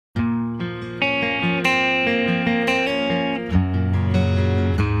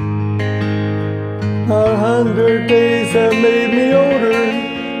have made me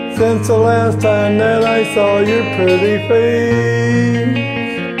older since the last time that I saw your pretty face.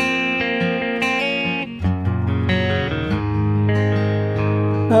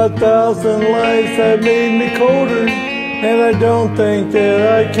 A thousand lives have made me colder, and I don't think that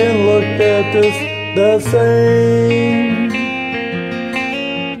I can look at this the same.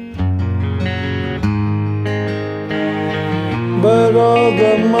 But all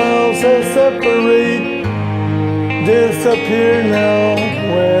the miles that separate disappear now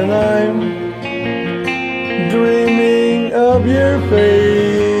when I'm dreaming of your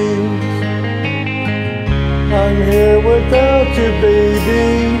face. I'm here without you,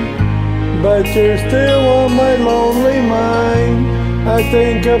 baby, but you're still on my lonely mind. I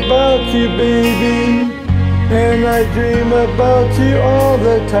think about you, baby, and I dream about you all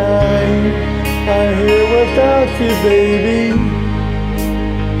the time. I'm here without you, baby,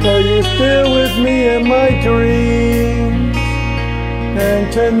 but you're still with me in my dreams.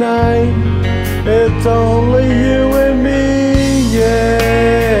 And tonight, it's only you and me, yeah.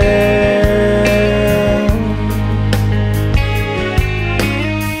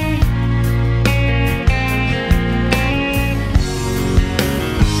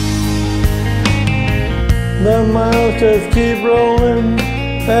 The miles just keep rolling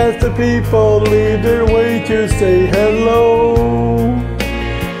as the people leave their way to say hello.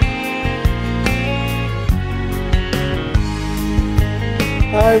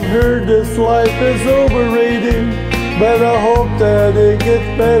 I've heard this life is overrated, but I hope that it gets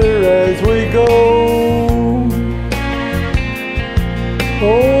better as we go.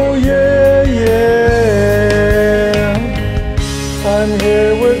 Oh yeah, yeah. I'm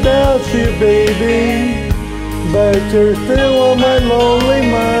here without you, baby, but you're still on my lonely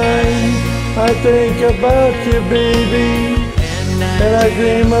mind. I think about you, baby, and I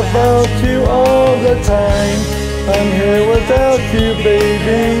dream about you all the time. I'm here without you,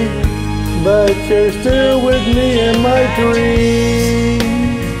 baby, but you're still with me in my dreams.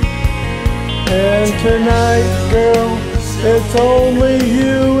 And tonight, girl, it's only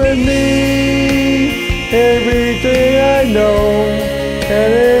you and me. Everything I know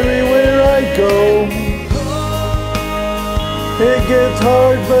and everywhere I go, it gets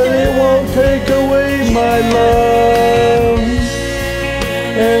hard, but it won't take away my love.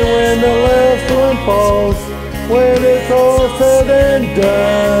 And when the last one falls, when it's all said and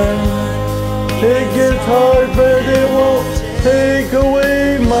done, it gets hard, but it won't take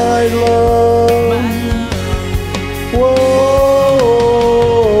away my love. Whoa.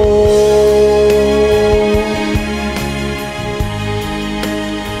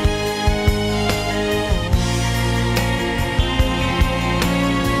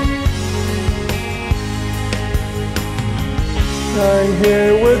 I'm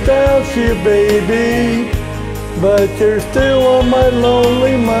here without you, baby, but you're still on my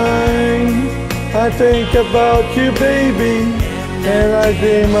lonely mind. I think about you, baby, and I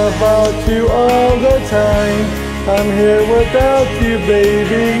dream about you all the time. I'm here without you,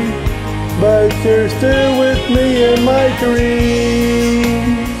 baby, but you're still with me in my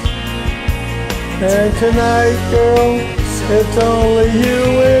dreams. And tonight, girl, it's only you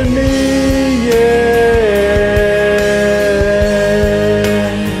and me, yeah.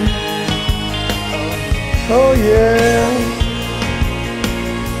 Oh yeah.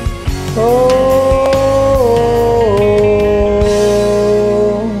 Oh.